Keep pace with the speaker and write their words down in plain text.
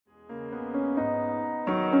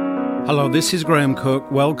Hello, this is Graham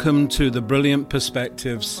Cook. Welcome to the Brilliant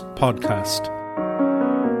Perspectives podcast.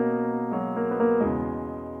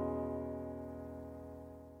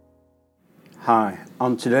 Hi,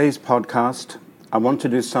 on today's podcast, I want to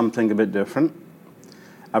do something a bit different.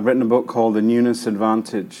 I've written a book called The Newness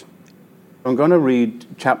Advantage. I'm going to read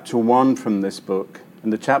chapter 1 from this book,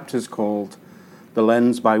 and the chapter is called The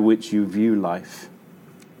Lens by Which You View Life.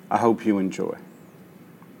 I hope you enjoy.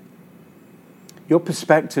 Your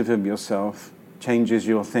perspective of yourself changes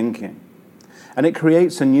your thinking, and it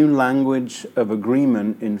creates a new language of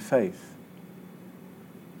agreement in faith.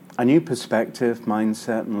 A new perspective,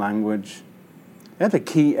 mindset, and language, they're the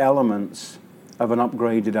key elements of an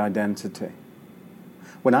upgraded identity.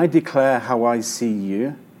 When I declare how I see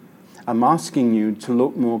you, I'm asking you to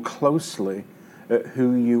look more closely at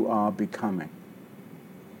who you are becoming.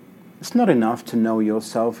 It's not enough to know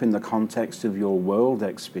yourself in the context of your world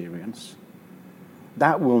experience.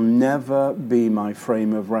 That will never be my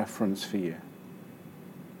frame of reference for you.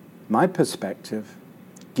 My perspective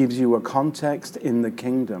gives you a context in the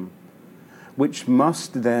kingdom which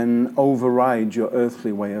must then override your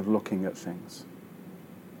earthly way of looking at things.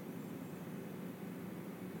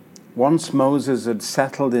 Once Moses had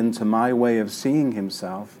settled into my way of seeing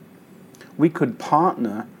himself, we could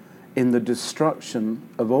partner in the destruction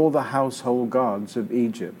of all the household gods of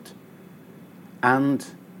Egypt and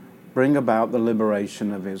bring about the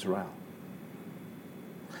liberation of Israel.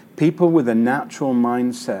 People with a natural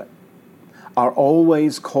mindset are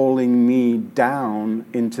always calling me down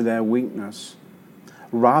into their weakness,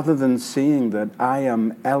 rather than seeing that I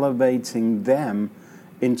am elevating them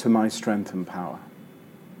into my strength and power.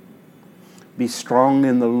 Be strong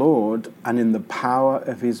in the Lord and in the power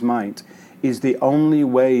of His might is the only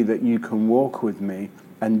way that you can walk with me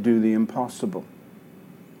and do the impossible.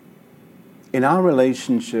 In our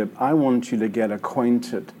relationship, I want you to get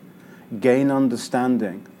acquainted, gain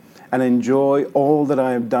understanding, and enjoy all that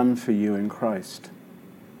I have done for you in Christ.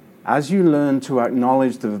 As you learn to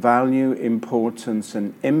acknowledge the value, importance,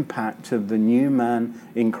 and impact of the new man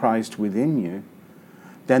in Christ within you,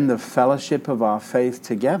 then the fellowship of our faith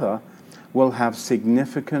together will have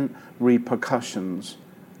significant repercussions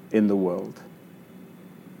in the world.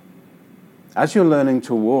 As you're learning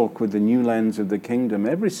to walk with the new lens of the kingdom,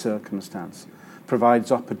 every circumstance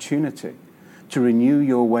provides opportunity to renew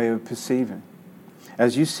your way of perceiving.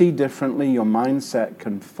 As you see differently, your mindset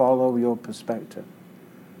can follow your perspective.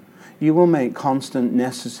 You will make constant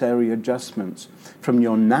necessary adjustments from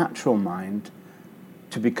your natural mind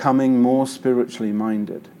to becoming more spiritually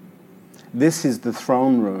minded. This is the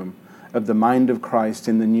throne room of the mind of Christ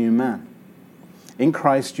in the new man. In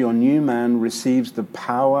Christ, your new man receives the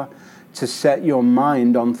power to set your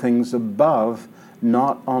mind on things above,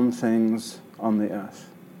 not on things on the earth.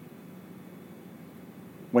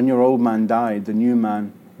 When your old man died, the new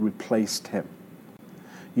man replaced him.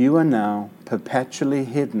 You are now perpetually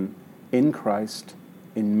hidden in Christ,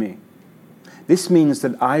 in me. This means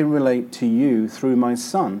that I relate to you through my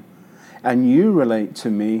Son, and you relate to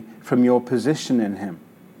me from your position in Him.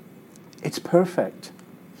 It's perfect.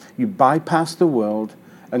 You bypass the world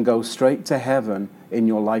and go straight to heaven in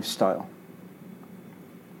your lifestyle.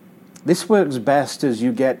 This works best as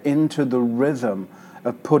you get into the rhythm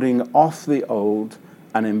of putting off the old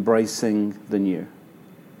and embracing the new.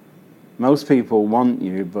 Most people want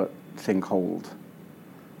new but think old.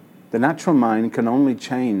 The natural mind can only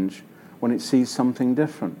change when it sees something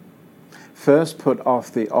different. First put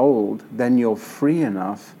off the old, then you're free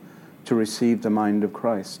enough to receive the mind of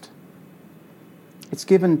Christ. It's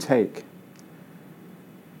give and take.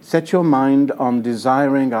 Set your mind on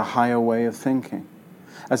desiring a higher way of thinking.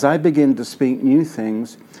 As I begin to speak new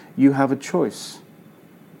things, you have a choice.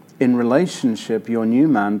 In relationship, your new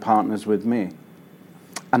man partners with me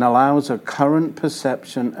and allows a current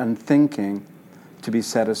perception and thinking to be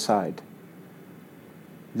set aside.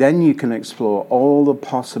 Then you can explore all the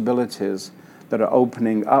possibilities that are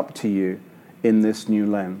opening up to you in this new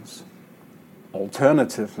lens.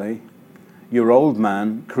 Alternatively, your old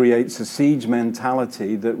man creates a siege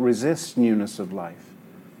mentality that resists newness of life,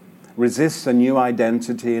 resists a new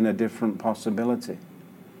identity and a different possibility.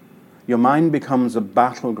 Your mind becomes a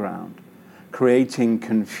battleground, creating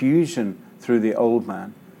confusion through the old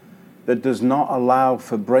man that does not allow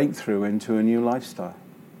for breakthrough into a new lifestyle.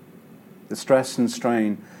 The stress and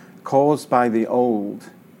strain caused by the old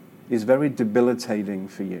is very debilitating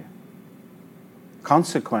for you.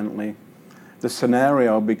 Consequently, the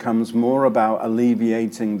scenario becomes more about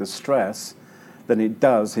alleviating the stress than it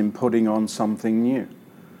does in putting on something new.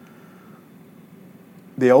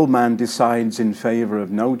 The old man decides in favor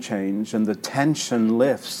of no change, and the tension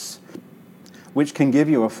lifts which can give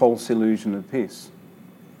you a false illusion of peace.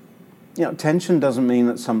 Tension doesn't mean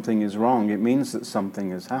that something is wrong. It means that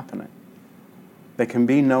something is happening. There can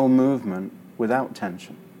be no movement without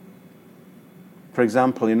tension. For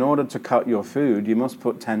example, in order to cut your food, you must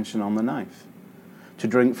put tension on the knife. To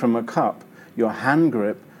drink from a cup, your hand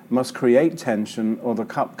grip must create tension or the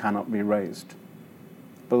cup cannot be raised.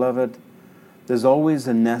 Beloved, there's always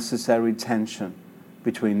a necessary tension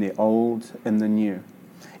between the old and the new.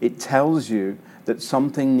 It tells you that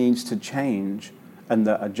something needs to change and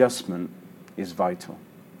that adjustment is vital.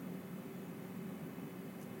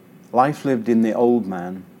 Life lived in the old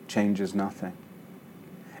man changes nothing.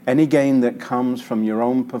 Any gain that comes from your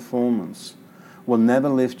own performance will never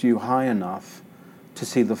lift you high enough to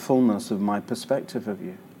see the fullness of my perspective of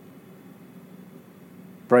you.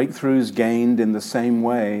 Breakthroughs gained in the same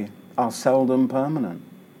way are seldom permanent.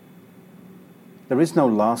 There is no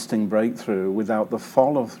lasting breakthrough without the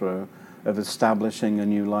follow-through of establishing a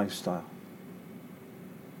new lifestyle.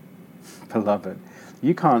 Beloved,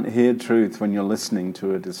 you can't hear truth when you're listening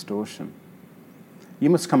to a distortion. You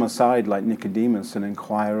must come aside like Nicodemus and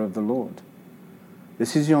inquire of the Lord.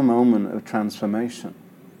 This is your moment of transformation.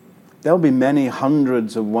 There'll be many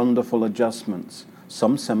hundreds of wonderful adjustments,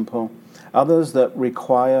 some simple, others that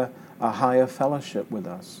require a higher fellowship with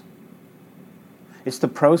us. It's the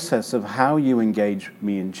process of how you engage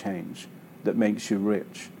me in change that makes you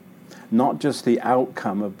rich, not just the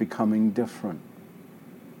outcome of becoming different.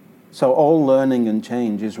 So all learning and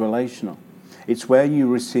change is relational. It's where you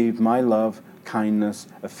receive my love, kindness,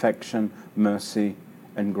 affection, mercy,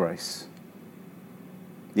 and grace.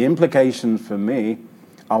 The implications for me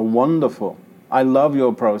are wonderful. I love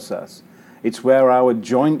your process. It's where our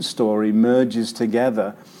joint story merges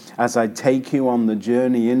together as I take you on the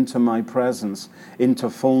journey into my presence, into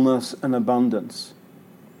fullness and abundance.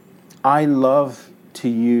 I love to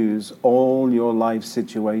use all your life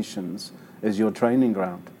situations as your training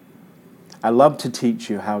ground. I love to teach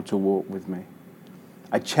you how to walk with me.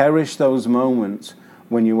 I cherish those moments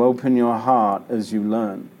when you open your heart as you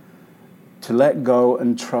learn to let go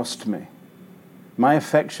and trust me. My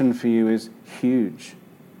affection for you is huge.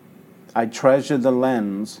 I treasure the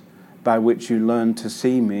lens by which you learn to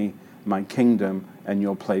see me, my kingdom, and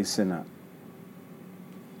your place in it.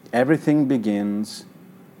 Everything begins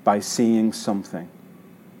by seeing something.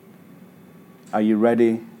 Are you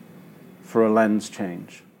ready for a lens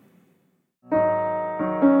change?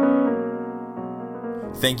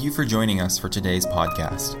 Thank you for joining us for today's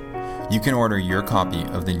podcast. You can order your copy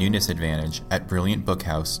of The Newness Advantage at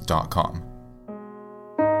brilliantbookhouse.com.